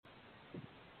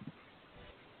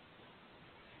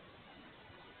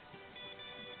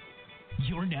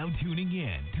You're now tuning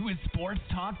in to a Sports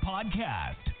Talk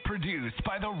podcast produced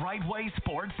by the Right Way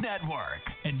Sports Network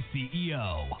and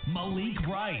CEO Malik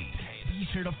Wright. Be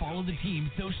sure to follow the team's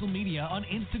social media on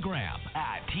Instagram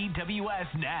at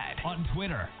TWSNet, on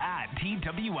Twitter at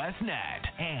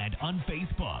TWSNet, and on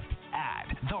Facebook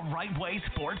at the Right Way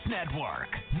Sports Network.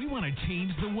 We want to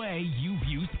change the way you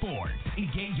view sports and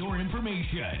get your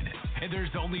information. And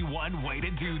there's only one way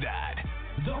to do that: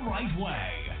 the right way.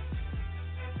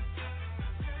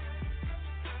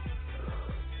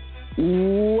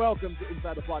 Welcome to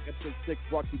Inside the Block, episode 6,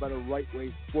 brought to you by the Right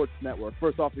Way Sports Network.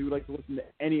 First off, if you would like to listen to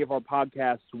any of our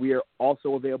podcasts, we are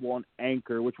also available on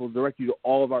Anchor, which will direct you to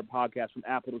all of our podcasts from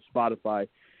Apple to Spotify.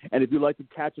 And if you'd like to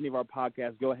catch any of our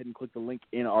podcasts, go ahead and click the link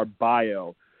in our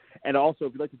bio. And also,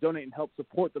 if you'd like to donate and help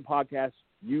support the podcast,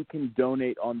 you can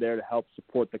donate on there to help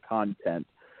support the content.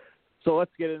 So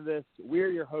let's get into this. We're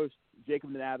your hosts, Jacob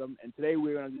and Adam, and today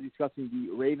we're going to be discussing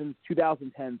the Ravens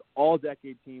 2010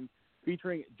 All-Decade Team,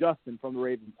 featuring Justin from the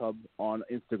Ravens Hub on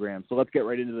Instagram. So let's get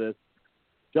right into this.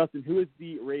 Justin, who is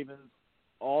the Ravens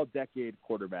all-decade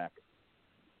quarterback?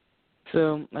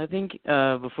 So I think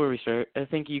before we start, I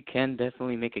think you can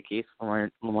definitely make a case for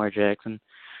Lamar Jackson.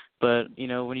 But, you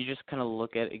know, when you just kind of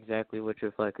look at exactly what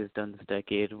Joe Flacco has done this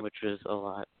decade, which is a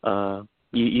lot,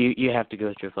 you have to go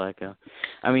with Joe Flacco.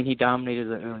 I mean, he dominated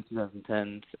the early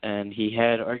 2010s, and he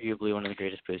had arguably one of the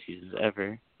greatest postseasons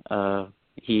ever.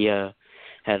 He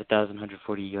had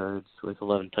 1,140 yards with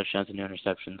 11 touchdowns and no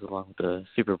interceptions, along with the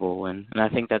Super Bowl win. And I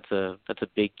think that's a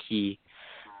big key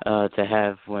to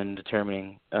have when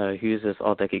determining who's this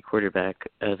all-decade quarterback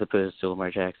as opposed to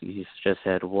Lamar Jackson. He's just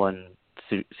had one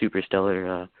super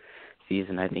stellar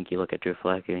season. I think you look at Joe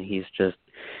Flacco, and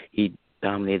he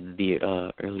dominated the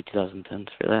early 2010s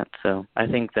for that. So I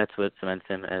think that's what cements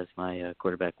him as my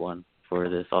quarterback one for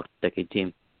this all-decade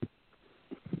team.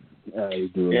 I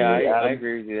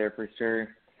agree with you there for sure.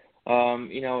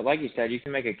 You know, like you said, you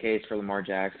can make a case for Lamar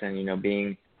Jackson, you know,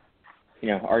 being, you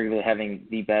know, arguably having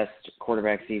the best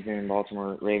quarterback season in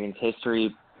Baltimore Ravens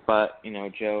history. But, you know,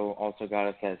 Joe also got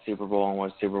us that Super Bowl and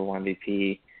was Super Bowl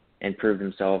MVP and proved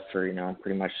himself for, you know,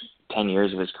 pretty much 10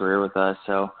 years of his career with us.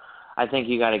 So I think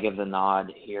you got to give the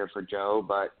nod here for Joe,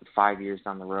 but 5 years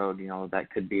down the road, you know,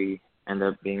 that could end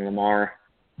up being Lamar.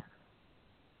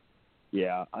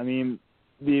 Yeah, I mean,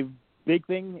 the big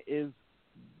thing is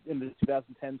in the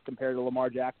 2010s compared to Lamar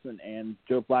Jackson and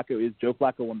Joe Flacco is Joe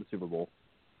Flacco won the Super Bowl.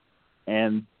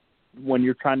 And when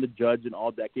you're trying to judge an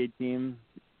all-decade team,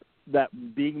 that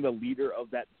being the leader of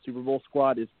that Super Bowl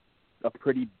squad is a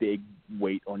pretty big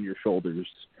weight on your shoulders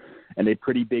and a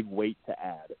pretty big weight to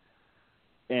add.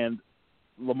 And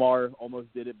Lamar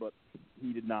almost did it, but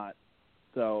he did not.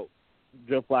 So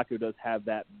Joe Flacco does have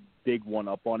that big one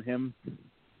up on him.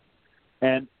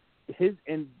 And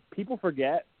people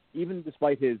forget, even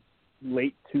despite his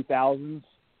late 2000s,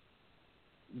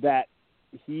 that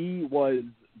he was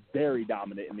very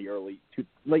dominant in the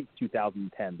late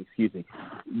 2010s,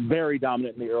 very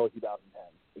dominant in the early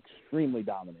 2010s, extremely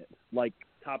dominant, like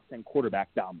top 10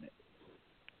 quarterback dominant.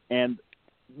 And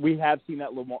we have seen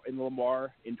that Lamar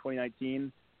in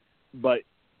 2019, but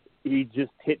he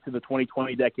just hit to the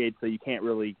 2020 decade, so you can't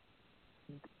really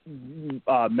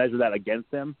measure that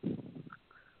against him.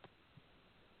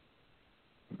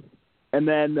 And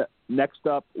then next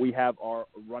up, we have our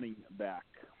running back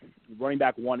 1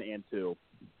 and 2,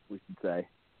 we should say.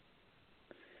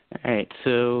 All right,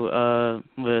 so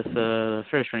with the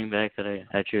first running back that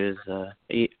I chose,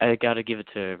 I got to give it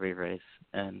to Ray Rice.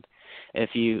 And if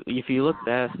you look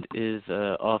past his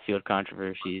off-field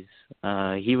controversies,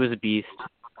 he was a beast,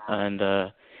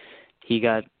 and he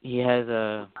has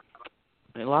a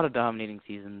lot of dominating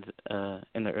seasons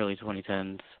in the early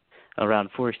 2010s. Around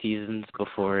 4 seasons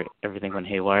before everything went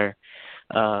haywire.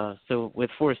 So with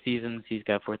 4 seasons, he's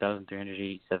got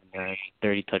 4,387 yards,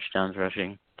 30 touchdowns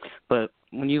rushing. But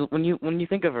when you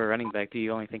think of a running back,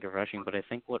 you only think of rushing. But I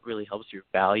think what really helps your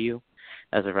value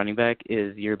as a running back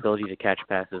is your ability to catch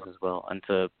passes as well and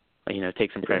to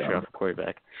take some pressure off the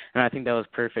quarterback. And I think that was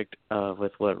perfect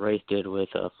with what Rice did with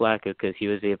Flacco, because he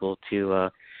was able to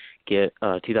get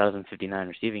 2,059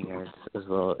 receiving yards as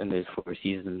well in those 4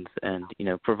 seasons, and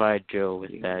provide Joe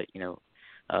with that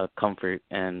comfort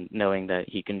and knowing that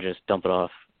he can just dump it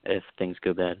off if things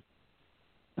go bad.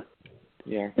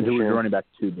 Yeah. And who was your running back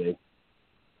 2, Dave?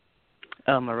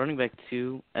 A running back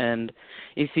 2, and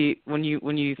you see when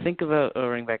you think about a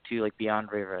running back 2 like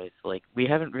beyond Ray Rice, like we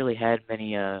haven't really had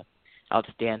many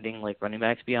outstanding like running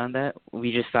backs beyond that.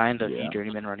 We just signed a few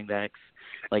journeyman running backs.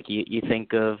 Like you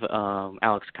think of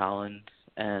Alex Collins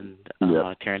and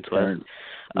Terrence West.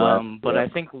 But I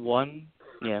think one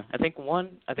Yeah, I think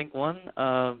one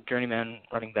journeyman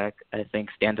running back I think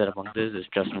stands out among those is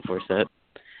Justin Forsett.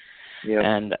 Yeah.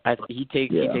 And he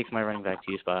takes my running back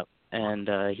 2 spot. And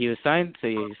he was signed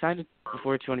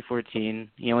before 2014.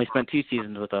 He only spent 2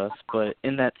 seasons with us, but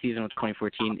in that season with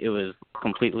 2014, it was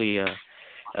completely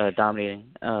dominating.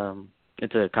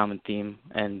 It's a common theme,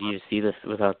 and you see this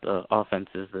without the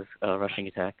offenses, this rushing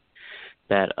attack.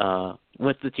 That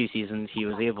with the 2 seasons, he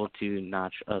was able to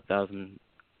notch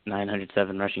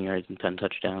 1,907 rushing yards and 10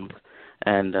 touchdowns.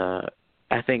 And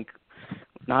I think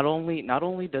not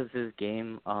only does his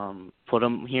game put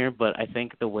him here, but I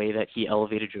think the way that he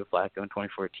elevated Joe Flacco in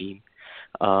 2014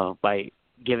 by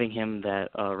giving him that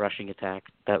rushing attack,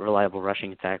 that reliable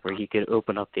rushing attack where he could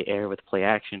open up the air with play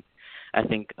action, I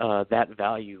think that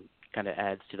value kind of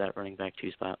adds to that running back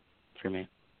 2 spot for me.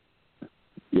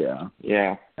 Yeah.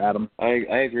 Adam? I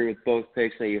agree with both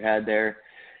picks that you had there.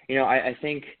 I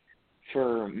think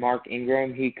for Mark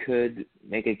Ingram, he could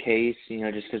make a case,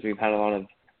 just because we've had a lot of,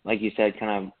 like you said,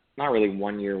 kind of not really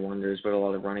one-year wonders, but a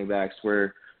lot of running backs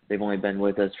where they've only been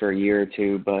with us for a year or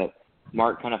two. But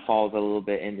Mark kind of falls a little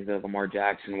bit into the Lamar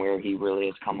Jackson where he really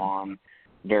has come on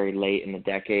very late in the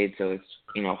decade. So it's,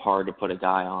 hard to put a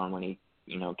guy on when he,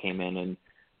 came in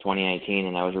 2019,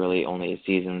 and that was really only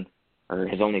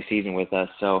his only season with us.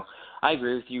 So I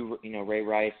agree with you. Ray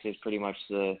Rice is pretty much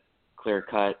the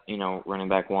clear-cut, running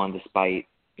back 1 despite,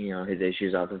 his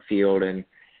issues off the field and,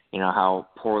 how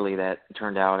poorly that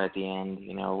turned out at the end.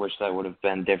 Wish that would have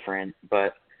been different.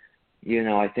 But,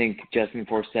 I think Justin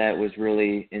Forsett was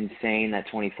really insane that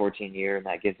 2014 year, and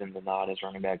that gives him the nod as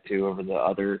running back 2 over the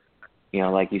other,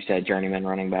 like you said, journeyman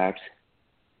running backs.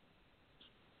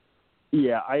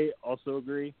 Yeah, I also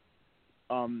agree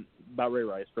about Ray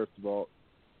Rice. First of all,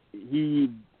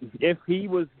 if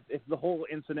the whole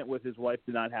incident with his wife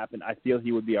did not happen, I feel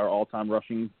he would be our all-time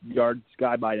rushing yards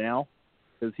guy by now,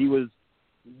 because he was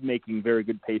making very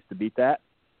good pace to beat that.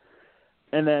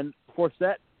 And then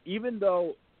Forsett, even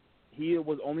though he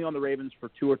was only on the Ravens for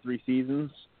 2 or 3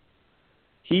 seasons,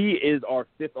 he is our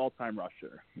 5th all-time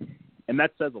rusher, and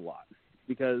that says a lot.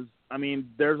 Because,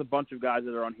 there's a bunch of guys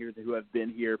that are on here who have been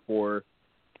here for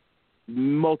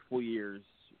multiple years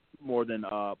more than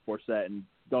Forsett and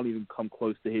don't even come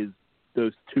close to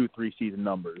those 2-3 season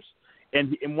numbers.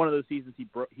 And in one of those seasons,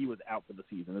 he was out for the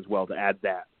season as well to add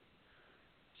that.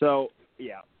 So,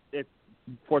 yeah, it's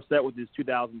Forsett with his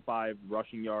 2,005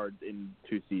 rushing yards in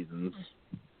 2 seasons,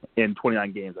 in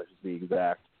 29 games, I should be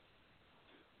exact.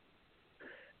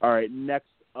 All right, next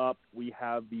up, we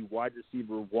have the wide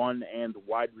receiver 1 and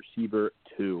wide receiver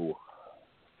 2.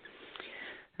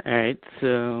 All right,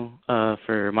 so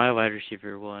for my wide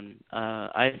receiver 1,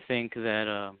 I think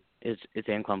that it's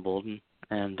Anquan Boldin,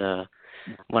 and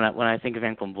when I think of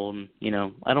Anquan Boldin,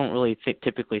 I don't really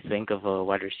typically think of a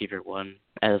wide receiver 1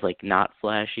 as not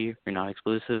flashy or not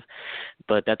explosive,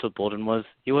 but that's what Boldin was.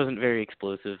 He wasn't very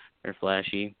explosive or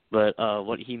flashy, but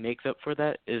what he makes up for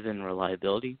that is in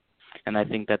reliability. And I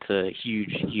think that's a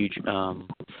huge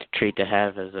trait to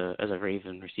have as a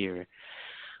Raven receiver.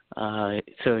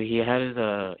 So he has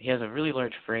a really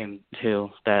large frame too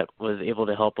that was able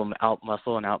to help him out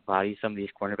muscle and out body some of these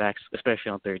cornerbacks,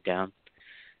 especially on 3rd down.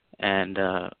 And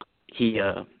he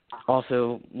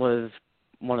also was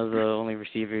one of the only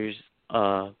receivers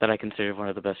that I consider one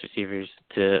of the best receivers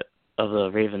of the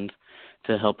Ravens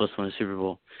to help us win a Super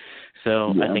Bowl.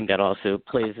 So yeah. I think that also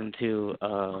plays into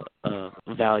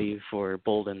value for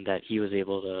Boldin, that he was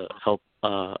able to help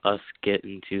us get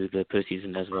into the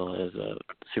postseason as well as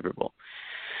Super Bowl.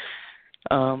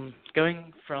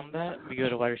 Going from that, we go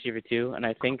to wide receiver 2, and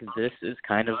I think this is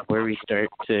kind of where we start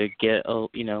to get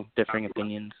differing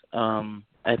opinions.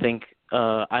 I think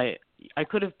I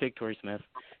could have picked Torrey Smith,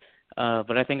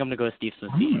 but I think I'm gonna go with Steve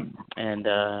Smith Sr. And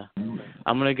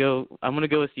I'm gonna go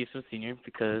with Steve Smith Sr.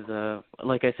 because,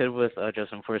 like I said with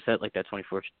Justin Forsett, that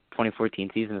 2014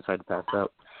 season is hard to pass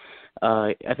up.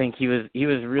 I think he was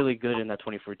really good in that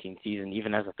 2014 season,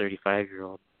 even as a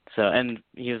 35-year-old. So, and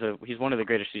he's one of the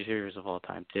greatest receivers of all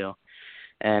time too,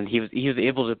 and he was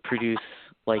able to produce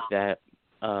like that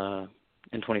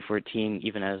in 2014,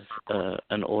 even as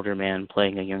an older man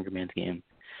playing a younger man's game.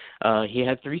 He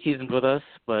had 3 seasons with us,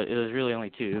 but it was really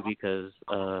only 2 because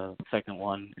second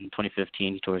one in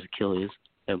 2015 he tore his Achilles,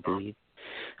 I believe.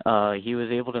 He was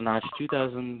able to notch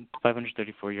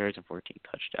 2,534 yards and 14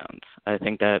 touchdowns. I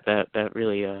think that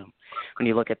really, when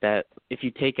you look at that, if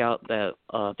you take out that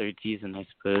 3rd season, I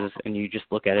suppose, and you just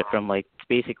look at it from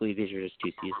basically these are just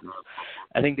 2 seasons,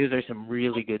 I think those are some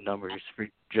really good numbers for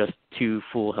just 2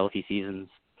 full healthy seasons.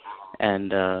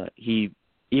 And he,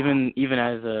 even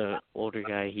as a older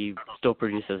guy, he still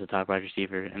produced as a top wide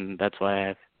receiver, and that's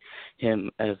why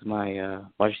him as my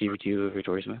wide receiver 2 over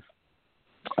Torrey Smith.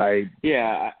 I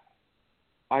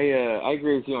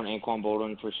agree with you on Anquan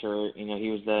Boldin for sure. You know, he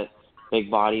was that big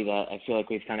body that I feel like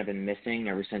we've kind of been missing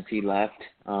ever since he left.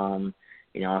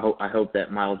 You know, I hope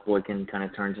that Miles Boykin kind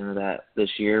of turns into that this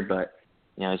year, but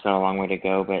you know, he's got a long way to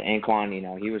go. But Anquan, you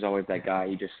know, he was always that guy.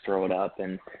 You just throw it up,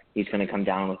 and he's going to come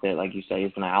down with it. Like you say,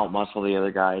 he's going to outmuscle the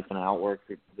other guy. He's going to outwork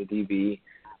the DB.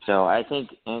 So I think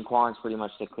Anquan's pretty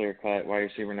much the clear-cut wide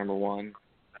receiver number 1.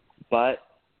 But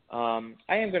I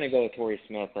am going to go with Torrey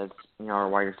Smith as, you know, our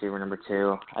wide receiver number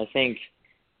 2. I think,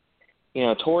 you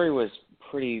know, Torrey was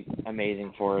pretty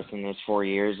amazing for us in those 4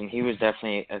 years, and he was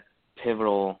definitely a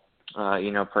pivotal,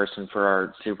 you know, person for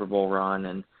our Super Bowl run,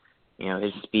 and you know,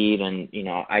 his speed. And, you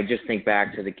know, I just think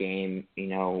back to the game, you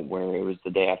know, where it was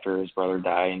the day after his brother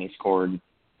died and he scored,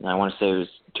 and I want to say it was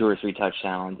 2 or 3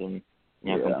 touchdowns and,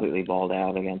 you know, completely balled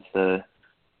out against I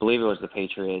believe it was the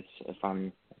Patriots, if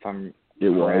I'm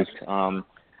correct.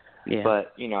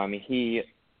 But, you know, I mean, he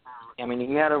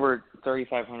had over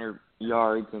 3,500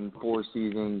 yards in 4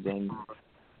 seasons, and,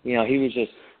 you know, he was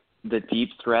just the deep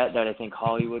threat that I think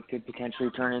Hollywood could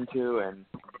potentially turn into. And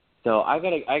so I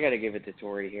gotta give it to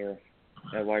Torrey here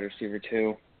at wide receiver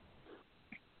 2.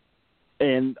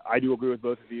 And I do agree with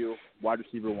both of you. Wide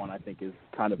receiver 1, I think, is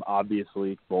kind of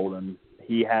obviously Boldin.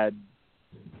 He had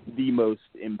the most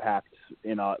impact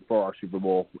for our Super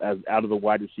Bowl as out of the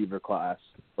wide receiver class,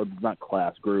 or not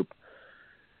class, group.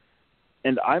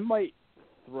 And I might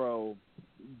throw,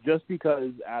 just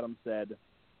because Adam said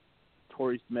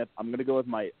Torrey Smith, I'm going to go with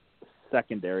my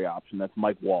secondary option. That's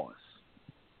Mike Wallace.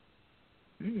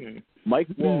 Mike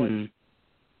Wallace,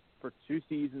 for 2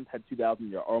 seasons, had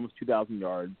 2,000 yards, almost 2,000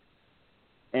 yards.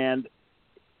 And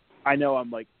I know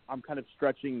I'm kind of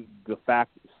stretching the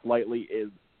fact slightly, is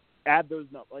add those,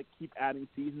 keep adding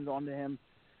seasons onto him,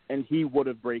 and he would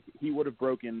have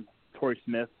broken Torrey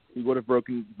Smith, he would have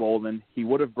broken Boldin, he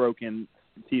would have broken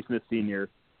T. Smith Sr.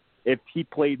 If he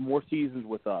played more seasons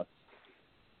with us.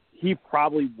 He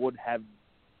probably would have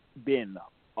been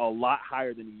a lot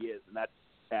higher than he is, and that's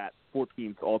at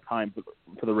 14th all time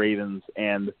for the Ravens,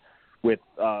 and with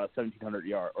 1,700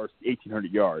 yards or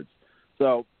 1,800 yards.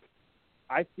 So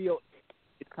I feel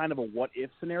it's kind of a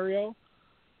what-if scenario,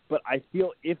 but I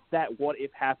feel if that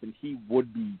what-if happened, he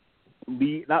would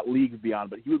be not leagues beyond,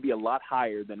 but he would be a lot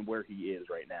higher than where he is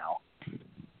right now.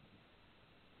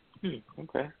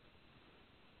 Okay.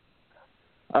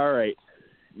 All right.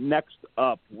 Next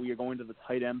up, we are going to the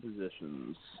tight end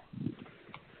positions.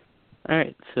 All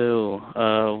right,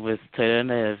 so with tight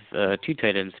end, I have 2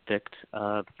 tight ends picked.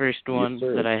 The first one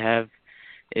that I have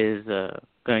is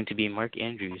going to be Mark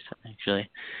Andrews, actually.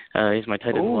 He's my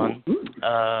tight end 1.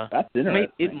 That's interesting.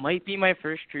 It might be my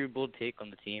first true bold take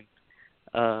on the team.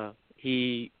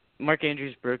 Mark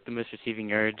Andrews broke the most receiving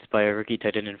yards by a rookie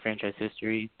tight end in franchise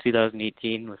history,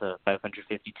 2018 with a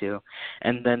 552.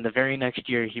 And then the very next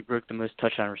year, he broke the most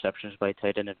touchdown receptions by a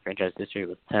tight end in franchise history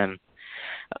with 10.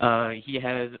 He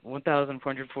has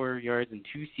 1,404 yards in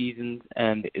 2 seasons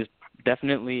and is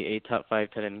definitely a top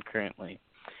 5 tight end currently.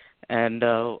 And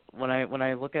when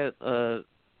I look at the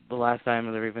last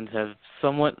time the Ravens have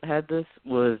somewhat had this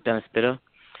was Dennis Pitta.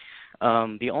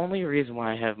 The only reason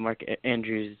why I have Mark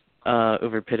Andrews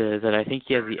over Pitta is that I think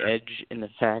he has the edge in the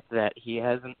fact that he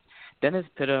hasn't. Dennis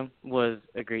Pitta was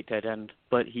a great tight end,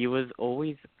 but he was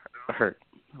always hurt.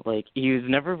 Like, he was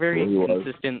never very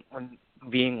consistent when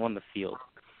being on the field.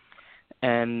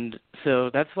 And so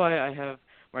that's why I have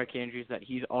Mark Andrews, that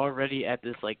he's already at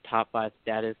this top 5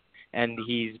 status, and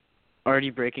he's already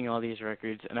breaking all these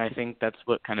records, and I think that's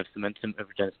what kind of cements him over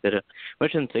Dennis Pitta,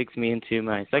 which then takes me into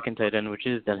my second tight end, which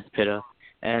is Dennis Pitta.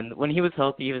 And when he was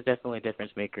healthy, he was definitely a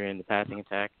difference maker in the passing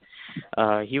attack.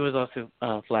 He was also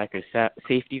Flacco's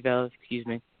safety valve,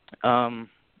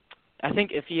 I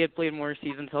think if he had played more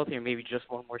seasons healthy, or maybe just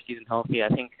one more season healthy, I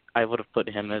think I would have put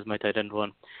him as my tight end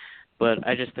 1. But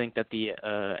I just think that the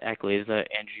accolades that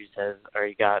Andrews has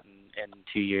already gotten in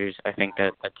 2 years, I think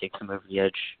that takes him over the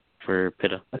edge for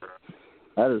Pitta.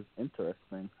 That is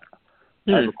interesting.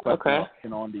 I have a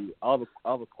question I'll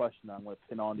have a question I'm going to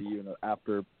pin on to you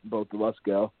after both of us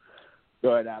go.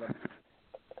 Go ahead, Adam.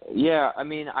 Yeah, I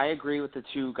mean, I agree with the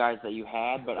 2 guys that you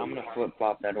had, but I'm going to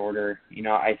flip-flop that order. You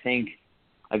know, I think,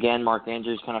 again, Mark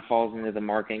Andrews kind of falls into the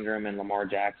Mark Ingram and Lamar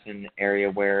Jackson area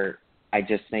where I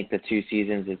just think the 2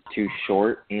 seasons is too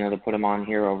short, you know, to put him on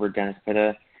here over Dennis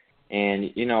Pitta.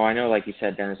 And, you know, I know, like you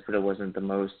said, Dennis Pitta wasn't the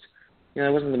most,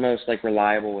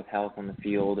 reliable with health on the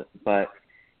field, but,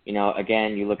 you know,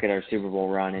 again, you look at our Super Bowl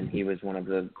run, and he was one of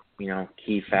the,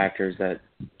 key factors that,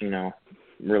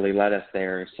 really led us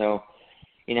there. So,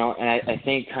 and I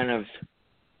think kind of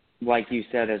like you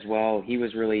said as well, he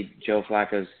was really Joe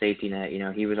Flacco's safety net.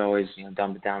 He would always,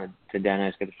 dump it down to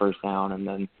Dennis, get the first down, and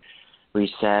then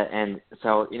reset. And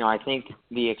so, I think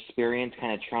the experience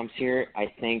kind of trumps here.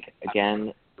 I think,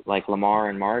 again, like Lamar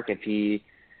and Mark,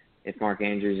 if Mark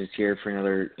Andrews is here for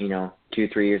another, 2-3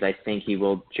 years, I think he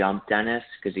will jump Dennis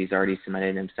because he's already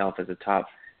cemented himself as a top,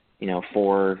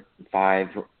 4-5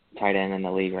 tight end in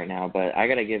the league right now. But I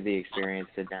got to give the experience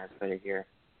to Dennis Pitta here.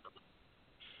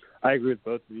 I agree with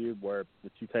both of you where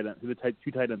the two tight ends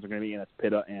are going to be in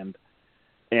Pitta and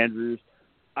Andrews.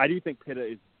 I do think Pitta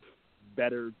is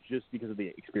better just because of the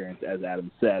experience, as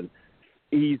Adam said.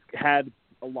 He's had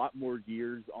a lot more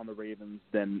years on the Ravens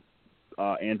than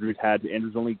Andrews had.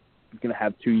 Andrews only going to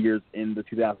have 2 years in the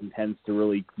 2010s to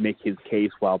really make his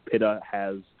case, while Pitta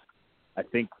has, I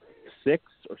think, 6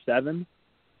 or 7.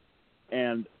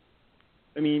 And,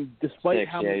 I mean, despite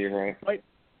 6, you're right.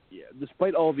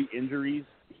 Despite all the injuries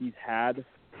he's had,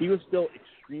 he was still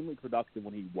extremely productive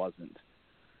when he wasn't.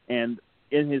 And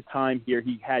in his time here,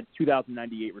 he had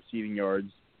 2,098 receiving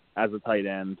yards as a tight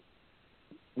end,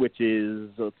 which is,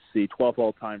 12th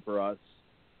all-time for us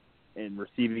in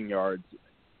receiving yards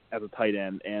as a tight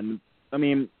end. And, I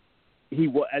mean, he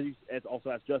was, as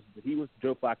also asked Justin, he was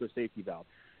Joe Flacco's safety valve.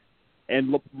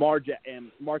 And Mark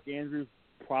Andrews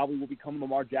probably will become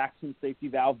Lamar Jackson's safety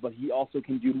valve, but he also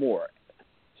can do more.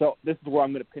 So this is where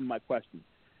I'm going to pin my question.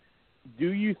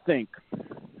 Do you think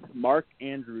Mark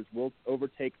Andrews will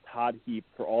overtake Todd Heap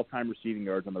for all-time receiving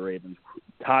yards on the Ravens?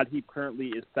 Todd Heap currently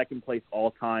is second place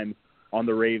all-time on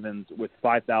the Ravens with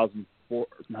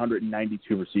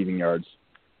 5,492 receiving yards.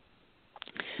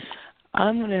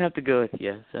 I'm going to have to go with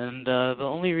yes. And the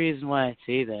only reason why I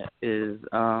say that is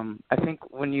I think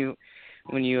when you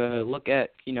look at,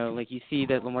 like you see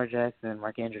that Lamar Jackson and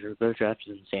Mark Andrews are both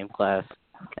drafted in the same class,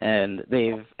 and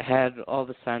they've had all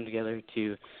this time together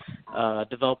to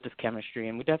develop this chemistry,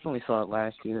 and we definitely saw it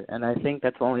last year. And I think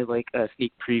that's only like a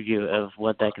sneak preview of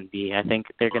what that can be. I think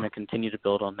they're going to continue to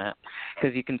build on that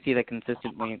because you can see that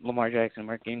consistently. Lamar Jackson and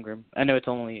Mark Ingram, I know it's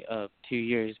only 2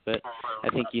 years, but I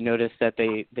think you notice that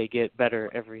they get better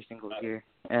every single year.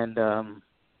 And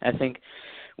I think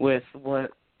with what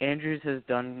Andrews has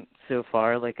done so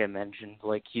far, like I mentioned,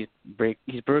 like he's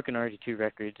broken already 2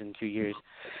 records in 2 years.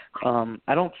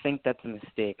 I don't think that's a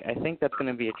mistake. I think that's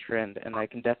going to be a trend, and I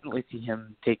can definitely see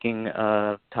him taking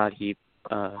Todd Heap.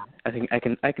 I think I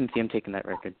can see him taking that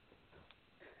record.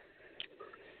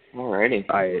 Alrighty,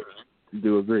 I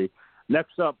do agree.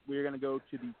 Next up, we're going to go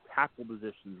to the tackle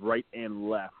positions, right and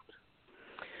left.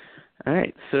 All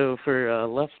right. So for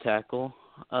left tackle,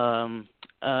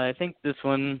 I think this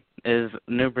one is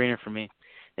a no-brainer for me.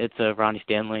 It's Ronnie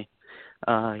Stanley.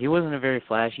 He wasn't a very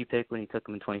flashy pick when he took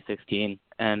him in 2016,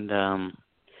 and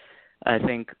I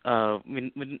think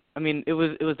it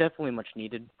was definitely much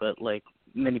needed, but like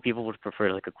many people would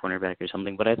prefer like a cornerback or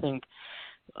something. But I think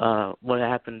what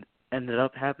ended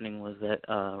up happening was that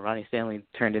Ronnie Stanley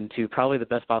turned into probably the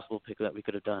best possible pick that we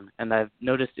could have done. And I've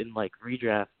noticed in like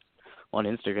redraft on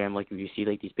Instagram, like if you see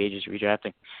like these pages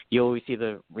redrafting, you always see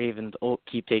the Ravens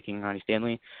keep taking Ronnie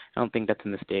Stanley. I don't think that's a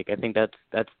mistake. I think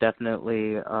that's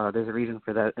definitely there's a reason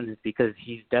for that, and it's because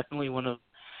he's definitely one of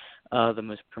the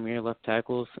most premier left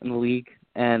tackles in the league.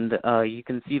 And you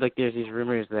can see like there's these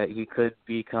rumors that he could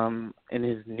become in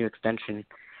his new extension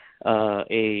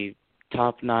a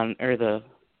top the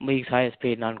league's highest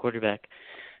paid non-quarterback.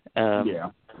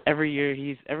 Every year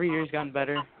he's gotten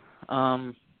better.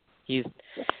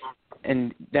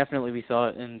 And definitely we saw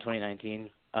it in 2019.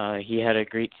 He had a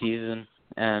great season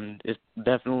and is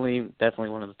definitely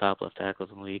one of the top left tackles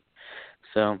in the league.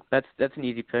 So that's an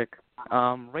easy pick.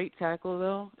 Right tackle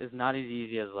though is not as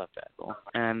easy as left tackle.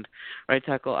 And right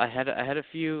tackle, I had a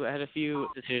few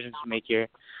decisions to make here,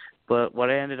 but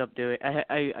what I ended up doing,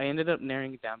 I ended up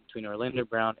narrowing it down between Orlando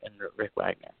Brown and Rick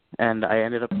Wagner, and I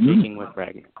ended up sticking with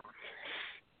Wagner.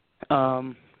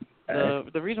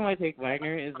 The reason why I take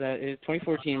Wagner is that his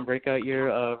 2014 breakout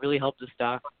year really helped his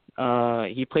stock.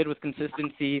 He played with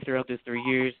consistency throughout those 3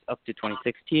 years up to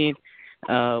 2016,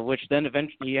 which then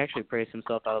eventually he actually praised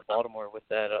himself out of Baltimore with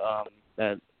that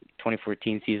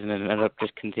 2014 season and ended up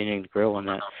just continuing to grow on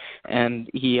that. And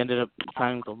he ended up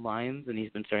signing with the Lions, and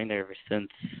he's been starting there ever since.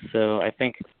 So I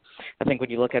think when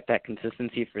you look at that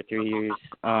consistency for 3 years,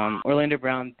 Orlando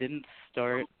Brown didn't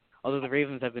start. Although the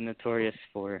Ravens have been notorious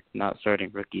for not starting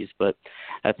rookies, but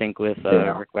I think with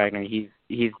Rick Wagner,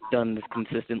 he's done this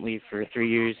consistently for 3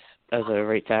 years as a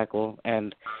right tackle,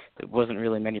 and there wasn't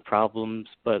really many problems.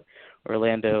 But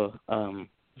Orlando,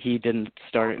 he didn't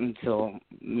start until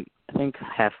I think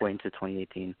halfway into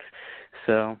 2018.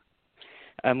 So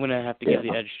I'm gonna have to give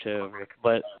the edge to Rick,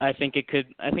 but I think it could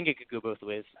go both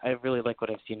ways. I really like what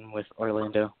I've seen with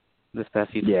Orlando this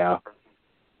past season.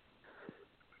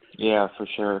 Yeah, for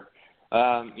sure.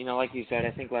 Like you said,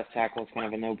 I think left tackle is kind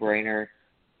of a no-brainer.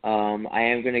 I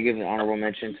am going to give an honorable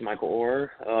mention to Michael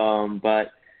Orr,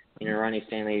 but Ronnie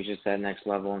Stanley is just that next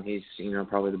level, and he's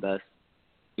probably the best.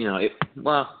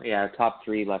 Top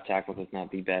 3 left tackles, if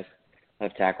not the best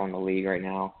left tackle in the league right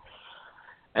now.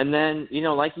 And then,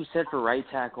 like you said, for right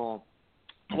tackle,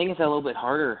 I think it's a little bit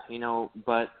harder,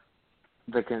 but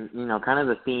kind of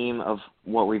the theme of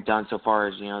what we've done so far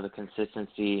is, the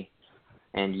consistency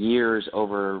and years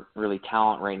over really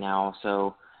talent right now.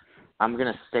 So I'm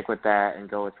going to stick with that and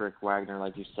go with Rick Wagner,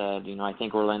 like you said. I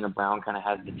think Orlando Brown kind of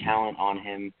has the talent on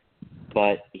him,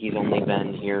 but he's only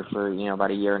been here for,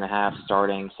 about a year and a half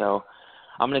starting. So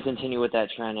I'm going to continue with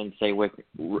that trend and say Rick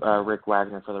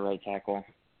Wagner for the right tackle.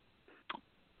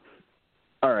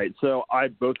 All right, so I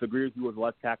both agree with you with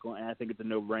left tackle, and I think it's a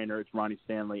no-brainer. It's Ronnie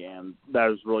Stanley, and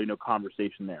there's really no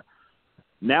conversation there.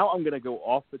 Now I'm going to go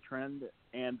off the trend,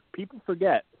 and people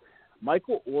forget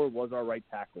Michael Orr was our right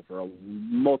tackle for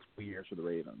multiple years for the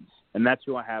Ravens, and that's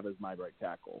who I have as my right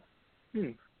tackle.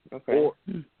 Okay.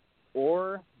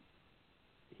 Or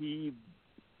he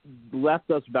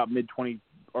left us about mid-20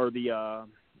 or the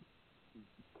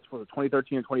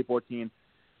 2013 and 2014,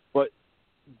 but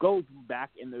go back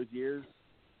in those years,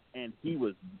 and he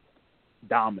was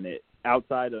dominant.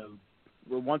 Outside of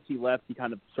once he left, he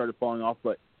kind of started falling off,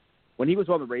 but when he was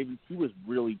on the Ravens, he was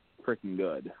really freaking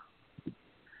good.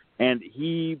 And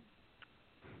he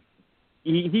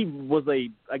was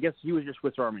I guess he was your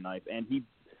Swiss Army knife, and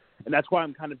that's why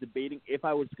I'm kind of debating if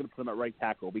I was going to put him at right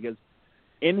tackle, because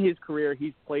in his career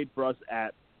he's played for us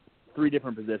at 3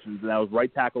 different positions, and that was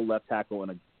right tackle, left tackle,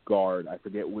 and a guard. I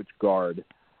forget which guard,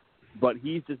 but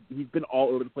he's been all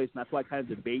over the place, and that's why I kind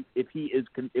of debate if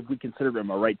we consider him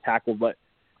a right tackle, but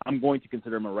I'm going to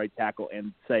consider him a right tackle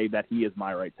and say that he is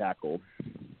my right tackle.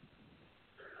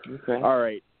 Okay. All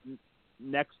right.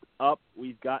 Next up,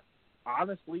 we've got,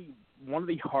 honestly, one of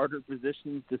the harder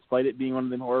positions, despite it being one of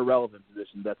the more relevant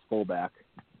positions. That's fullback.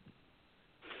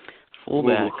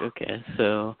 Fullback, okay.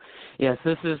 So, yes,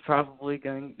 there's probably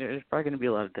going to be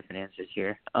a lot of different answers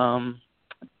here.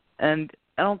 And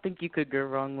I don't think you could go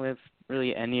wrong with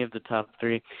really any of the top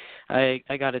 3. I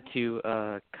got it to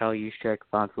Kyle Juszczyk,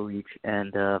 Von Leach,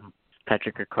 and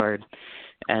Patrick Ricard.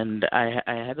 And I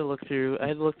had to look through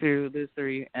those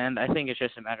 3, and I think it's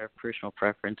just a matter of personal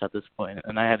preference at this point.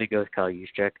 And I had to go with Kyle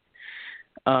Juszczyk.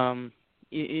 And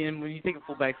when you think of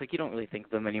fullbacks, you don't really think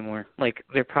of them anymore.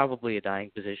 They're probably a dying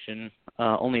position.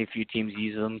 Only a few teams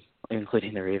use them,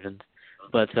 including the Ravens.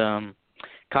 But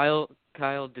Kyle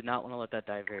did not want to let that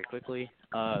die very quickly.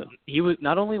 He was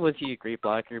not only was he a great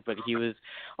blocker, but he was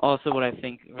also what I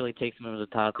think really takes him over the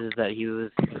top is that he was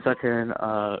such an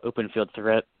open field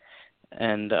threat,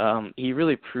 and he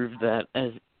really proved that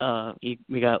as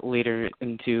we got later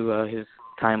into his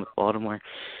time with Baltimore.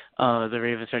 The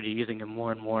Ravens started using him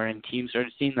more and more, and teams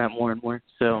started seeing that more and more.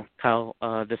 So Kyle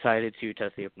decided to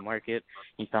test the open market.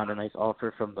 He found a nice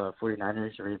offer from the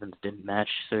 49ers. The Ravens didn't match,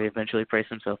 so he eventually priced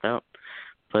himself out.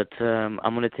 But I'm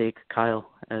going to take Kyle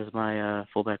as my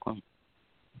fullback one.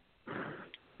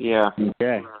 Yeah.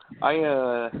 Okay.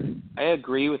 I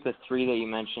agree with the 3 that you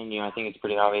mentioned. I think it's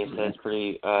pretty obvious that it's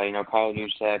pretty, Kyle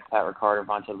Juszczyk, Pat Ricard,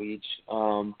 Von Leach.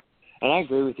 And I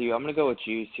agree with you. I'm going to go with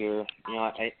Juice here.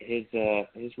 His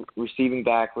receiving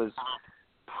back was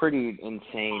pretty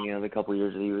insane, the couple of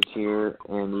years that he was here.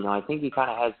 And, I think he kind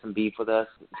of had some beef with us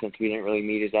since we didn't really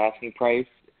meet his asking price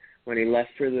when he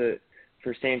left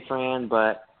for San Fran,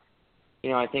 but,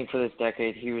 I think for this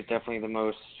decade, he was definitely the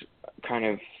most kind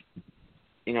of,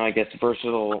 I guess,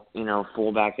 versatile,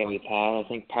 fullback that we've had. I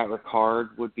think Pat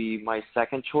Ricard would be my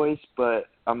second choice, but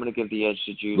I'm going to give the edge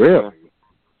to Juice here.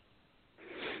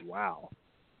 Wow.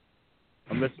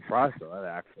 I'm a bit surprised by that,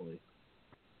 actually.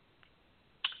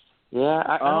 Yeah,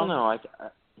 I don't know.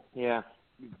 Yeah.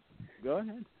 Go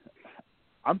ahead.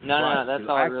 I'm surprised. No, that's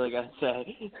all I really got to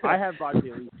say. I have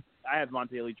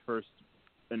Vontae Leach first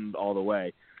and all the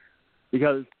way.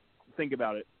 Because, think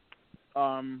about it.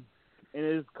 In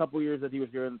his couple years that he was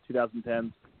here in the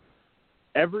 2010s,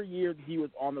 every year that he was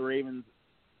on the Ravens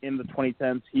in the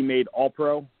 2010s, he made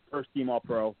All-Pro, first-team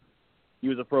All-Pro. He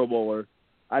was a Pro Bowler.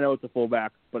 I know it's a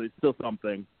fullback, but it's still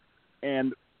something.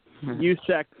 And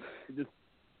Juszczyk, just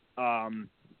I'm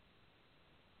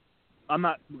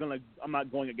not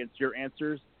going against your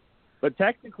answers, but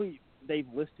technically they've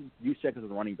listed Juszczyk as a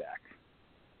running back.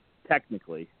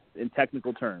 Technically, in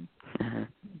technical terms,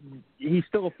 he's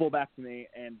still a fullback to me,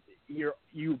 and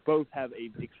you both have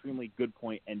a extremely good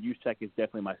point, and Juszczyk is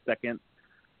definitely my second.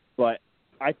 but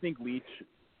I think Leach,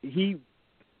 he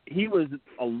was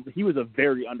a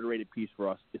very underrated piece for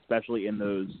us, especially in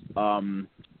those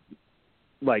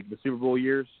like the Super Bowl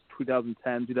years,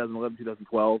 2010, 2011,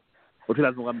 2012, or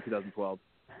 2011, 2012,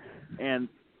 and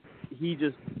he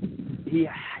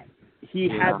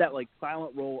had that like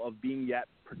silent role of being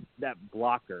that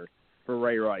blocker for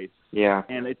Ray Rice. Yeah.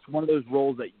 And it's one of those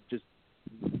roles that just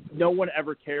no one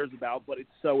ever cares about, but it's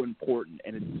so important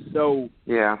and it's so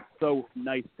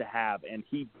nice to have, and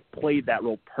he played that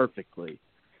role perfectly.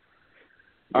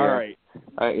 Yeah. All right.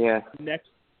 Yeah.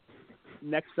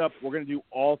 Next up, we're going to do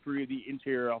all three of the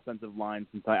interior offensive lines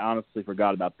since I honestly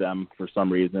forgot about them for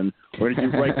some reason. We're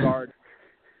going to do right guard,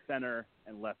 center,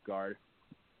 and left guard.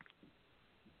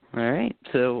 All right.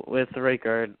 So with the right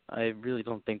guard, I really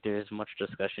don't think there is much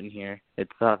discussion here.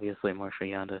 It's obviously Marshall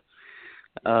Yanda.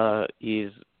 He's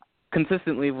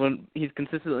consistently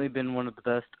been one of the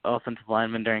best offensive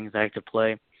linemen during his active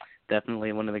play.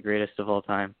 Definitely one of the greatest of all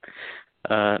time.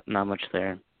 Not much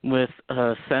there. With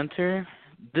center,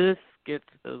 this gets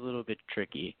a little bit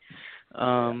tricky.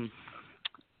 I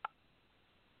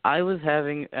was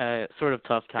having a sort of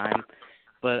tough time,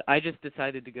 but I just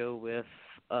decided to go with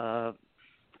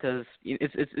because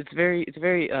it's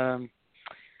very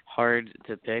hard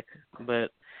to pick,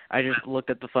 but I just looked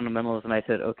at the fundamentals and I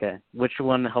said, okay, which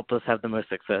one helped us have the most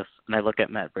success? And I look at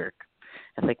Matt Burke.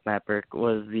 I think Matt Burke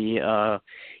was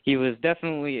he was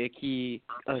definitely a key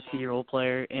role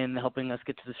player in helping us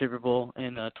get to the Super Bowl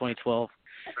in 2012.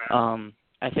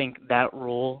 I think that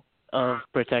role of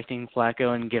protecting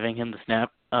Flacco and giving him the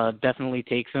snap definitely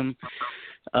takes him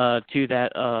to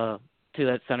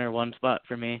that center one spot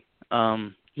for me.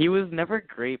 He was never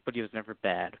great, but he was never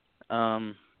bad.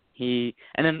 Then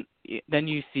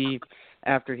you see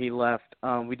after he left,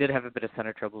 we did have a bit of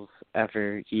center troubles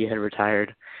after he had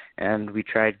retired, and we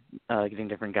tried getting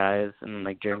different guys, and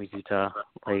like Jeremy Zuttah,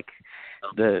 like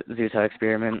the Zuttah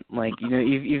experiment, like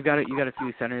you've got a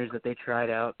few centers that they tried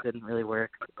out, didn't really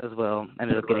work as well,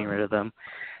 ended up getting rid of them.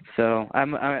 So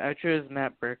I chose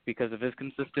Matt Burke because of his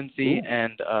consistency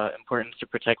and importance to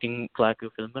protecting Flacco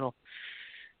for the middle.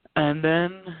 And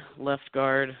then left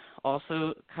guard,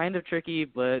 also kind of tricky,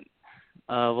 but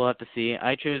we'll have to see.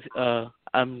 I chose,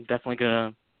 I'm definitely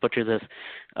going to butcher this,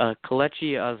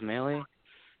 Kelechi Osemele.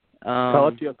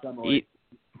 Kelechi Osemele.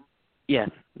 Yeah,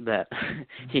 that.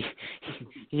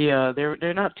 There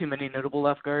are not too many notable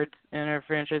left guards in our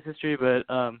franchise history, but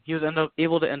he was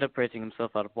able to end up pricing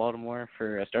himself out of Baltimore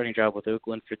for a starting job with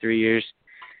Oakland for 3 years.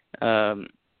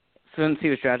 Since he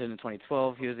was drafted in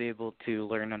 2012, he was able to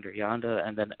learn under Yanda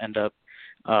and then end up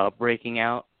breaking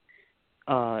out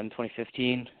in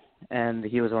 2015, and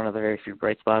he was one of the very few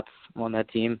bright spots on that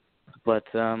team. But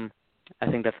I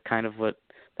think that's kind of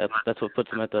that's what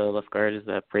puts him at the left guard, is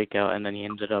that breakout, and then he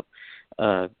ended up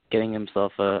getting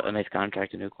himself a nice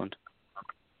contract in Oakland.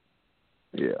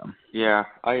 Yeah,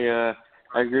 I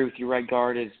agree with you. Right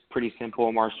guard is pretty simple.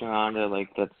 Marshall Yanda, like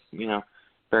that's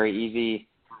very easy.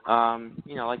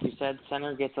 Like you said,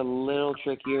 center gets a little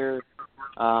trickier,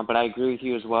 but I agree with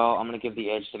you as well. I'm going to give the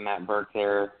edge to Matt Burke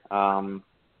there. Kind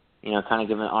of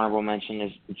give an honorable mention to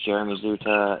Jeremy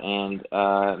Zuttah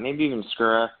and maybe even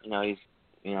Skura. He's,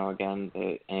 again,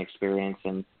 inexperienced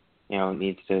and,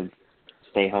 needs to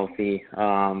stay healthy.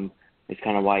 It's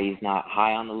kind of why he's not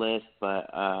high on the list, but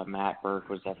Matt Burke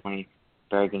was definitely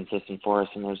very consistent for us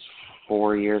in those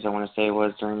 4 years, I want to say it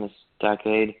was, during this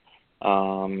decade.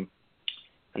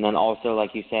 And then also,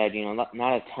 like you said,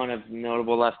 not a ton of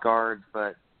notable left guards,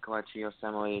 but Kelechi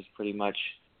Osemele is pretty much,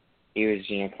 he was,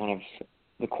 kind of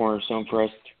the cornerstone for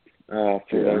us for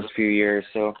those few years.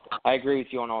 So I agree with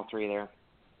you on all three there.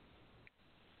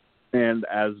 And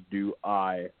as do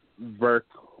I. Burke,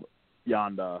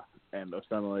 Yanda, and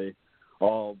Osemele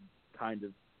all kind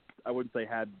of, I wouldn't say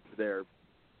had their,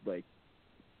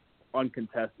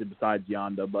 uncontested besides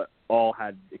Yanda, but all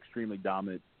had extremely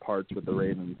dominant parts with the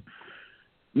Ravens.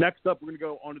 Next up, we're going to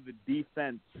go on to the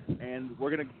defense, and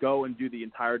we're going to go and do the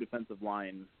entire defensive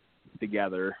line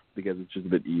together because it's just a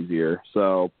bit easier.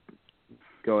 So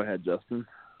go ahead, Justin.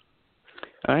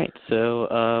 All right, so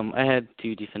I had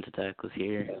two defensive tackles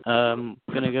here. I'm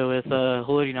going to go with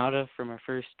Haloti Ngata from our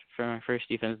first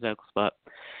defensive tackle spot.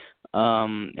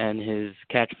 And his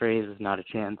catchphrase is "not a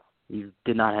chance." He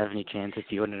did not have any chance if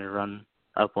you wanted to run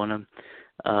up on him.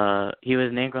 He was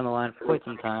an anchor on the line for quite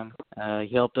some time.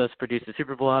 He helped us produce the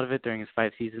Super Bowl out of it during his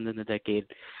 5 seasons in the decade.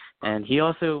 And he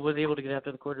also was able to get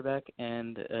after the quarterback,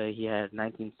 and he had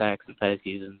 19 sacks in 5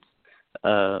 seasons.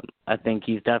 I think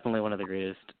he's definitely one of the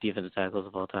greatest defensive tackles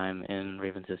of all time in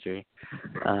Ravens history.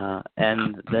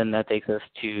 And then that takes us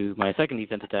to my second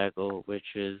defensive tackle,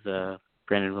 which is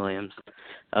Brandon Williams.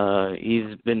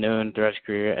 He's been known throughout his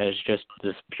career as just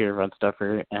this pure run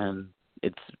stuffer, and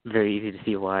it's very easy to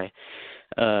see why.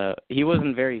 He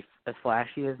wasn't very as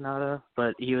flashy as Nada,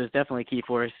 but he was definitely a key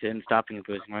force in stopping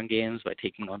opposing run games by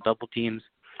taking on double teams,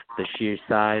 the sheer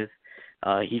size.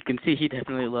 You can see he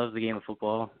definitely loves the game of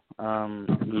football.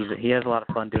 He has a lot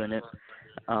of fun doing it,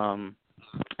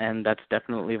 and that's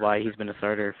definitely why he's been a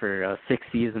starter for 6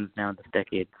 seasons now this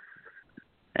decade.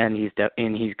 And he's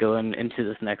going into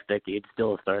this next decade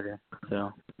still a starter.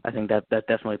 So I think that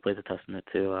definitely plays a testament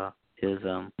to his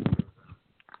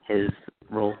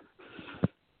role.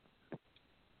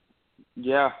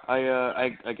 Yeah,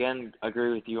 I again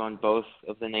agree with you on both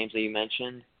of the names that you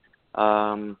mentioned.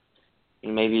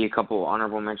 Maybe a couple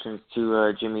honorable mentions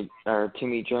to Timmy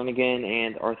Jernigan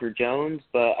and Arthur Jones,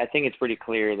 but I think it's pretty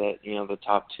clear that the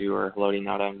top two are Haloti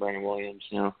Ngata and Brandon Williams.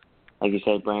 Like you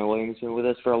said, Brandon Williams has been with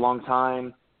us for a long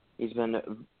time. He's been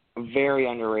very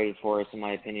underrated for us, in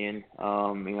my opinion.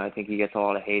 I think he gets a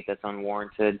lot of hate that's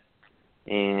unwarranted.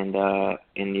 And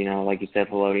like you said,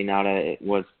 Haloti Ngata, it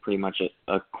was pretty much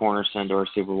a cornerstone to our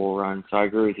Super Bowl run. So I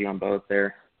agree with you on both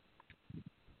there.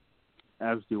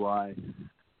 As do I.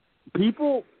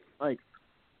 People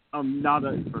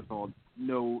Ngata, first of all,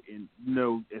 no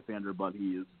if and or but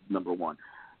he is number one.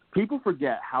 People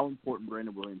forget how important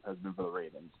Brandon Williams has been for the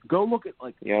Ravens. Go look at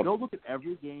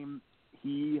every game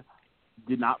he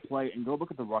did not play, and go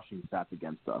look at the rushing stats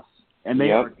against us. And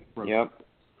they are broken. Yep.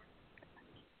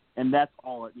 And that's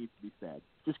all that needs to be said.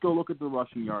 Just go look at the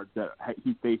rushing yards that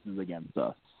he faces against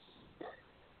us.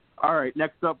 All right,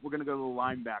 next up, we're going to go to the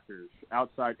linebackers,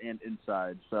 outside and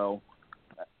inside. So,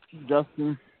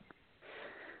 Justin.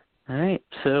 All right,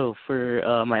 so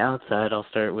for my outside, I'll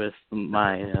start with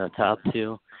my top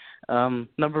two.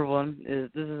 Number one this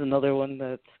is another one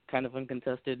that's kind of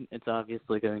uncontested. It's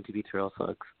obviously going to be Terrell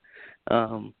Suggs.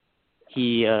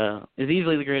 He is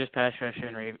easily the greatest pass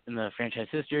rusher in the franchise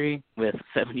history, with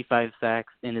 75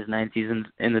 sacks in his 9 seasons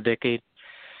in the decade.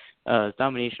 His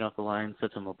domination off the line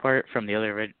sets him apart from the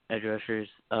other edge rushers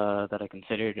that I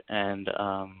considered, and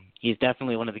he's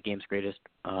definitely one of the game's greatest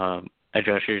edge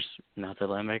rushers and outside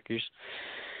linebackers.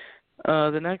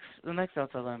 The next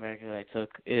outside linebacker that I took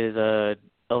is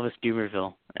Elvis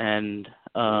Dumervil, and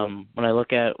when I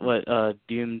look at what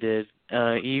Doom did,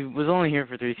 he was only here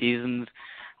for 3 seasons,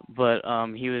 but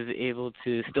he was able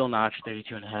to still notch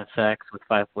 32.5 sacks with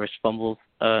 5 forced fumbles.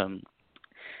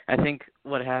 I think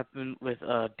what happened with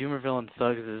Dumervil and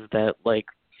Suggs is that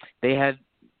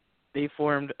they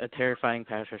formed a terrifying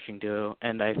pass rushing duo,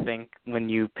 and I think when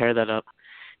you pair that up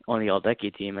on the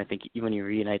all-decade team, I think when you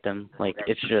reunite them,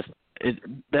 it's just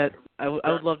I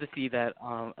would love to see that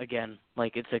again.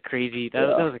 It's a crazy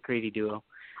that was a crazy duo,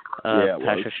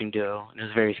 pass rushing duo, and it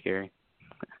was very scary.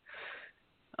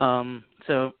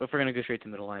 So if we're gonna go straight to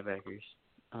middle linebackers,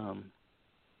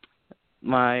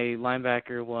 my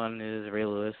linebacker one is Ray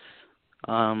Lewis.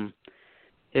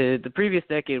 The previous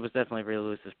decade was definitely Ray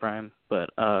Lewis's prime, but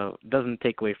doesn't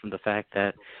take away from the fact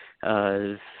that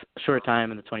his short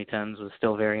time in the 2010s was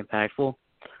still very impactful.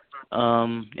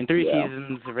 In 3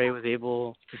 seasons, Ray was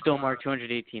able to still mark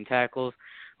 218 tackles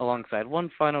alongside one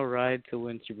final ride to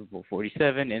win Super Bowl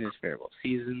 47 in his farewell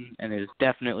season, and is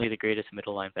definitely the greatest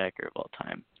middle linebacker of all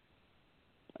time.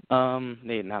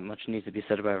 Not much needs to be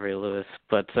said about Ray Lewis,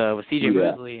 but with C.J.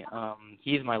 Mosley,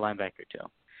 he's my linebacker too.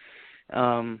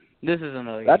 This is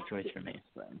another good choice for me.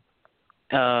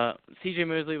 C.J.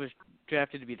 Mosley was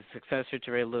drafted to be the successor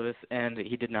to Ray Lewis, and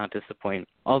he did not disappoint.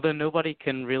 Although nobody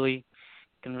can really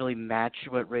match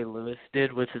what Ray Lewis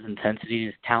did with his intensity and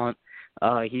his talent,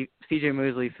 C.J.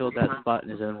 Mosley filled that spot in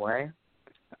his own way.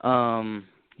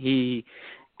 He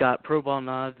got Pro Bowl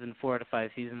nods in 4 out of 5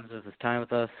 seasons of his time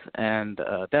with us, and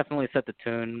definitely set the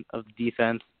tone of the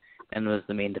defense and was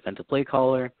the main defensive play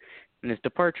caller. In his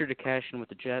departure to cash in with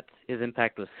the Jets, his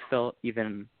impact was felt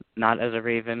even not as a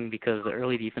Raven, because the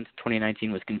early defense in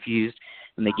 2019 was confused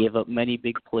and they gave up many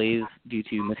big plays due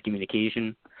to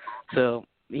miscommunication. So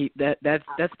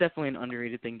that's definitely an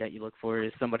underrated thing that you look for,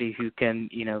 is somebody who can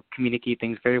communicate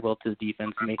things very well to the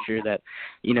defense and make sure that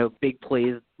big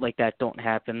plays like that don't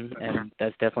happen. And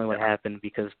that's definitely what happened,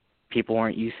 because people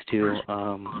weren't used to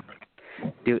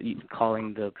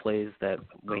calling the plays that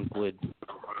Wink would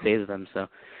say to them. So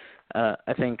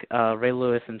I think Ray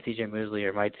Lewis and C.J. Mosley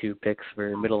are my 2 picks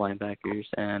for middle linebackers,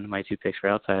 and my 2 picks for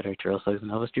outside are Terrell Suggs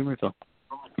and Elvis Dumervil.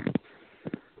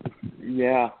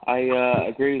 Yeah, I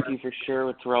agree with you for sure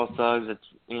with Terrell Suggs.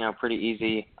 It's pretty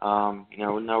easy.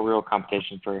 No real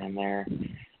competition for him there.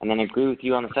 And then I agree with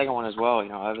you on the second one as well.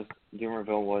 Elvis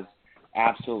Dumervil was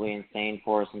absolutely insane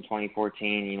for us in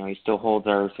 2014. He still holds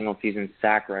our single season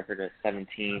sack record at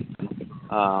 17.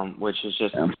 which is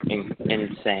just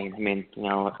insane. I mean,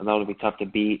 that would be tough to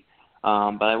beat. But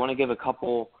I want to give a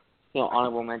couple,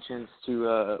 honorable mentions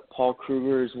to Paul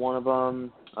Kruger is one of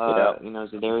them.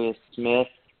 Zadarius Smith,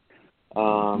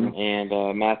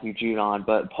 and Matthew Judon.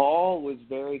 But Paul was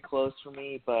very close for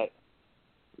me, but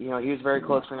he was very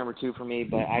close for number 2 for me.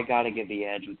 But I got to give the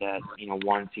edge with that,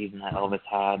 one season that Elvis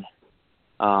had.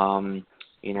 And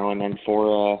then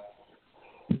for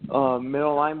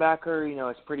middle linebacker,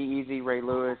 it's pretty easy. Ray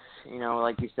Lewis,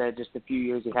 like you said, just a few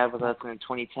years he had with us, and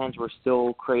the 2010s were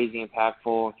still crazy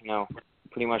impactful.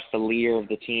 Pretty much the leader of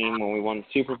the team when we won the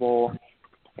Super Bowl,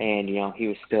 and he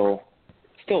was still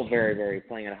very, very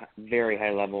playing at a very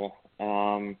high level.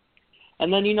 And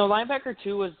then linebacker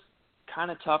 2 was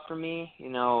kind of tough for me.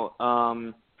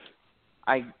 I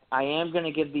am going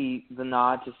to give the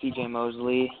nod to C.J.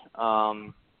 Mosley.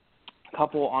 A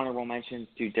couple honorable mentions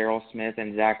to Darryl Smith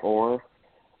and Zach Orr.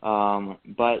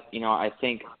 But I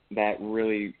think that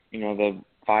really, the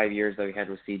 5 years that we had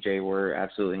with CJ were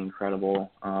absolutely incredible.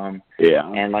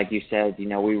 And like you said,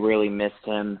 we really missed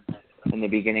him in the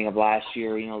beginning of last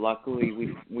year.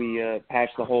 Luckily we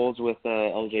patched the holes with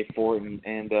L.J. Fort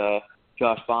and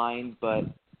Josh Bynes, but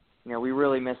we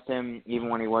really missed him even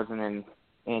when he wasn't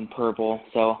in purple.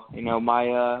 So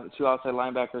my 2 outside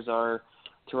linebackers are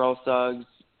Terrell Suggs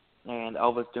and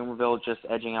Elvis Dumerville, just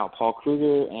edging out Paul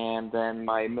Kruger, and then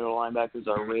my middle linebackers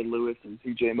are Ray Lewis and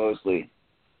C.J. Mosley.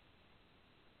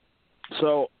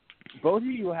 So both of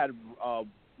you had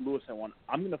Lewis at 1.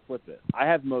 I'm going to flip it. I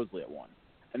have Mosley at 1.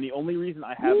 And the only reason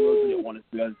I have Mosley at 1 is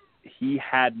because he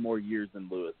had more years than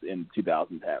Lewis in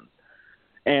 2010.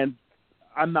 And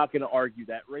I'm not going to argue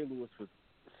that Ray Lewis was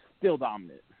still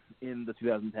dominant in the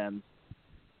 2010s,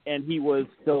 and he was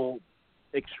still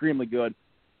extremely good.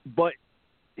 But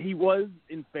he was,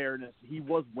 in fairness, he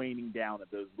was waning down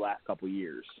at those last couple of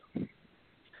years.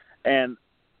 And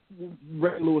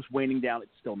Ray Lewis waning down,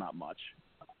 it's still not much.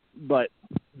 But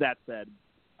that said,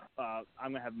 I'm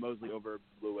going to have Mosley over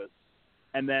Lewis.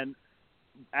 And then,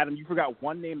 Adam, you forgot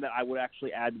one name that I would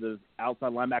actually add to those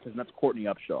outside linebackers, and that's Courtney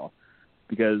Upshaw,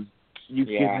 because you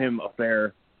give him a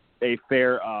fair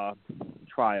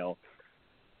trial.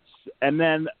 And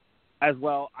then, as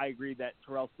well, I agree that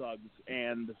Terrell Suggs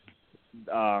and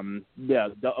Elvis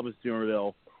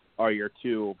Dumerville are your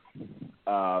 2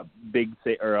 big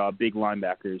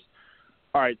linebackers.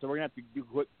 All right, so we're gonna have to do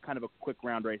a quick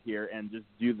round right here and just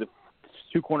do the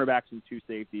 2 cornerbacks and 2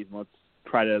 safeties, and let's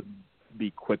try to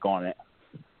be quick on it.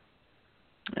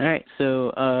 All right,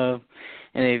 so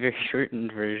in a very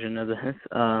shortened version of this,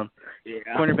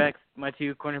 cornerbacks. My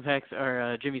 2 cornerbacks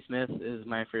are Jimmy Smith is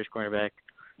my first cornerback.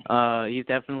 He's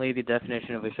definitely the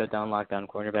definition of a shutdown, lockdown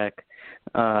cornerback.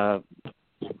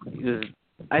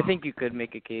 I think you could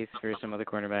make a case for some other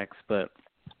cornerbacks, but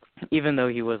even though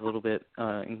he was a little bit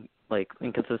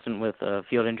inconsistent with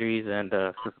field injuries and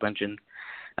suspension,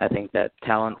 I think that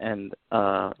talent and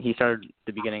he started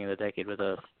the beginning of the decade with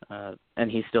us,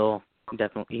 and he's still in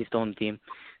the team.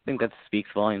 I think that speaks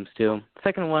volumes too.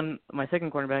 My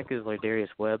second cornerback is Darius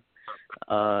Webb,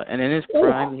 and in his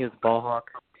prime he was a ball hawk.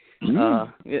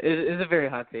 It's a very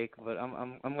hot take, but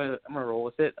I'm gonna roll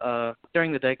with it.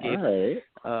 During the decade,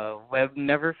 Webb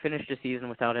never finished a season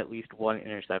without at least 1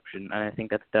 interception, and I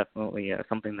think that's definitely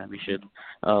something that we should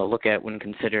look at when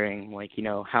considering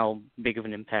how big of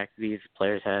an impact these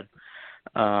players had.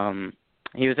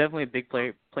 He was definitely a big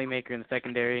playmaker in the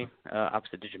secondary,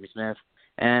 opposite to Jimmy Smith.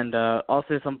 And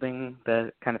also something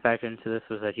that kind of factored into this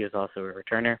was that he was also a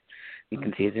returner. You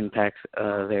can see his impacts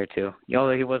there too.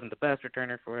 Although he wasn't the best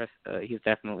returner for us, he's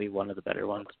definitely one of the better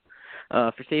ones.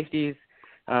 For safeties,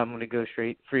 I'm going to go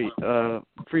straight free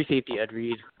safety Ed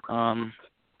Reed.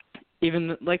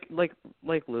 Even like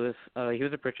Lewis, he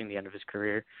was approaching the end of his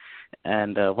career,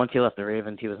 and once he left the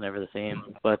Ravens, he was never the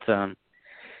same. But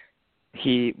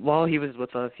while he was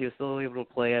with us, he was still able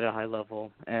to play at a high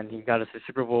level, and he got us a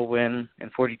Super Bowl win in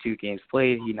 42 games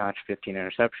played. He notched 15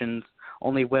 interceptions.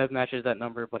 Only Webb matches that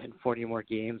number, but in 40 more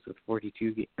games with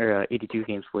 82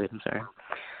 games played.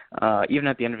 Even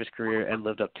at the end of his career, Ed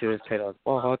lived up to his title as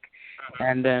ball hawk.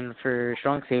 And then for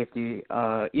strong safety,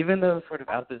 even though sort of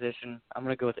out of position, I'm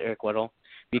going to go with Eric Weddle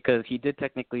because he did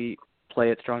technically play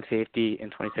at strong safety in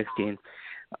 2016.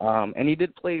 And he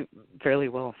did play fairly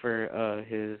well for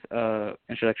his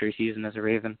introductory season as a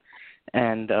Raven,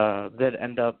 and did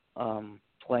end up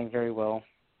playing very well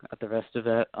at the rest of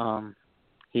that.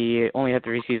 He only had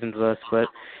 3 seasons with us, but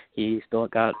he still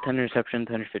got 10 interceptions,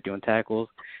 151 tackles.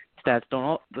 The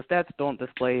stats don't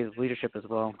display his leadership as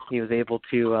well. He was able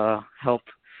to help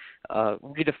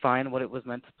redefine what it was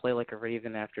meant to play like a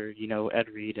Raven after Ed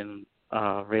Reed and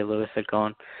Ray Lewis had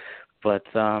gone. But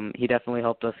he definitely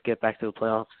helped us get back to the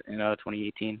playoffs in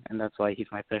 2018, and that's why he's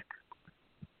my pick.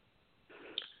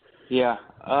 Yeah.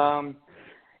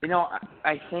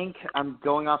 I think I'm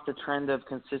going off the trend of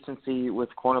consistency with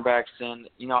cornerbacks, and,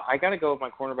 I got to go with my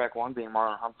cornerback one being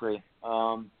Marlon Humphrey.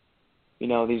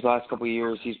 These last couple of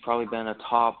years, he's probably been a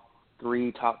top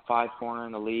 3, top 5 corner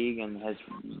in the league and has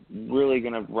really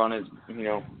going to run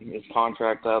his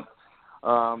contract up.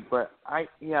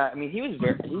 He's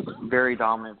very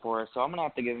dominant for us, so I'm going to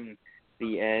have to give him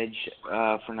the edge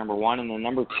for number 1. And then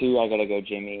number 2, I got to go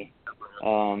Jimmy.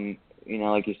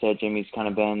 Like you said, Jimmy's kind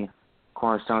of been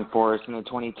cornerstone for us in the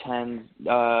 2010s.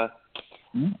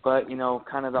 But,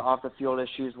 kind of the off-the-field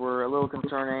issues were a little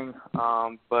concerning.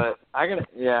 But I got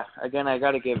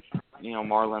to give,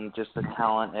 Marlon just the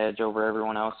talent edge over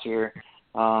everyone else here.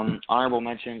 Honorable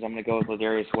mentions, I'm going to go with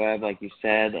Ladarius Webb, like you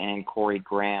said, and Corey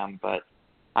Graham. But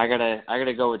I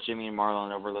gotta go with Jimmy and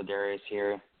Marlon over Ladarius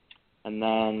here. And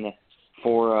then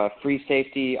for free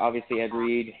safety, obviously Ed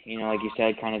Reed, like you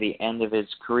said, kind of the end of his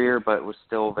career, but was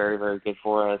still very, very good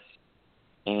for us.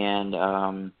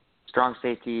 And strong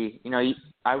safety,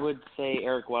 I would say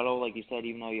Eric Weddle, like you said,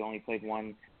 even though he only played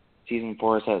 1 season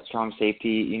for us at strong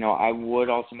safety. I would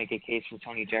also make a case for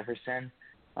Tony Jefferson.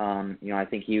 I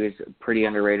think he was pretty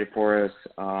underrated for us,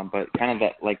 but kind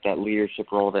of that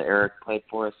leadership role that Eric played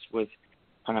for us was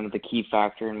kind of the key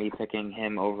factor in me picking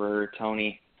him over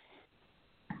Tony.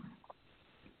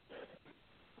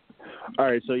 All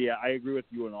right, so I agree with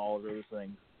you on all of those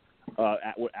things.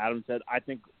 What Adam said, I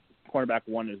think cornerback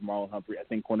 1 is Marlon Humphrey. I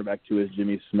think cornerback 2 is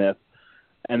Jimmy Smith.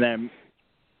 And then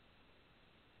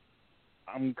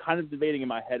I'm kind of debating in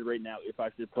my head right now if I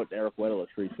should put Eric Weddle as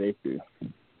free safety.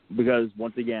 Because,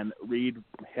 once again, Reed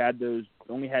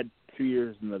only had 2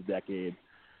 years in the decade.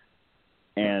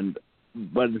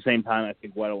 But at the same time, I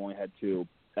think Weddle only had 2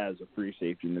 as a free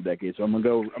safety in the decade. So I'm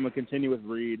gonna continue with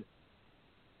Reed.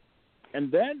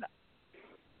 And then,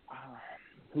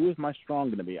 who is my strong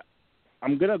going to be?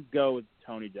 I'm going to go with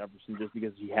Tony Jefferson just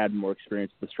because he had more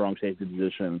experience with the strong safety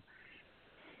position.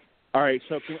 All right,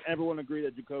 so can everyone agree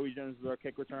that Jacoby Jones is our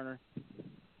kick returner?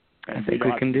 I think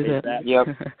we can do that. Yep.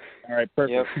 All right,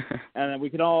 perfect. Yep. And then we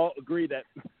can all agree that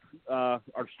our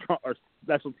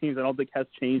special teams I don't think has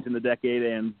changed in the decade,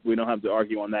 and we don't have to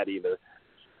argue on that either.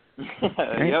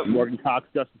 Yep. Morgan Cox,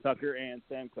 Justin Tucker, and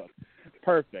Sam Cook.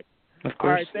 Perfect. Of course. All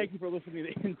right, thank you for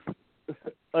listening.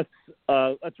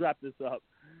 Let's wrap this up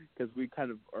because we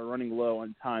kind of are running low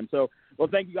on time. So,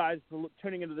 thank you guys for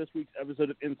tuning into this week's episode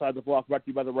of Inside the Block, brought to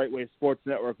you by the Right Way Sports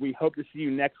Network. We hope to see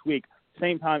you next week,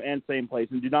 same time and same place.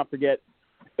 And do not forget,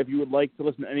 if you would like to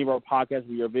listen to any of our podcasts,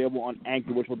 we are available on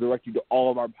Anchor, which will direct you to all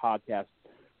of our podcasts.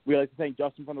 We'd like to thank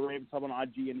Justin from the Ravens Hub on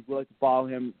IG, and if you'd like to follow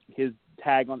him, his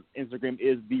tag on Instagram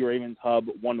is The Ravens Hub,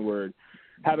 one word.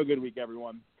 Have a good week,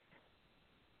 everyone.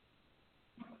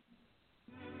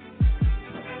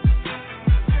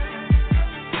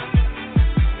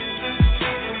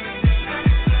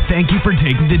 Thank you for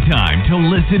taking the time to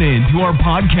listen in to our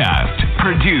podcast,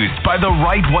 produced by the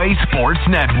Right Way Sports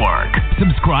Network.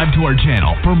 Subscribe to our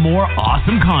channel for more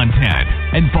awesome content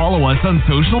and follow us on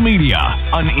social media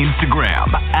on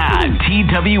Instagram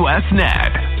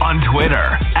 @TWSNet, on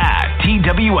Twitter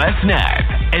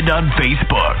 @TWSNet, and on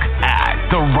Facebook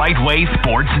 @The Right Way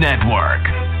Sports Network.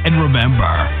 And remember,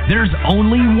 there's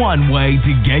only one way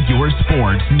to get your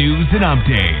sports news and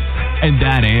updates, and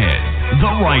that is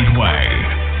The Right Way.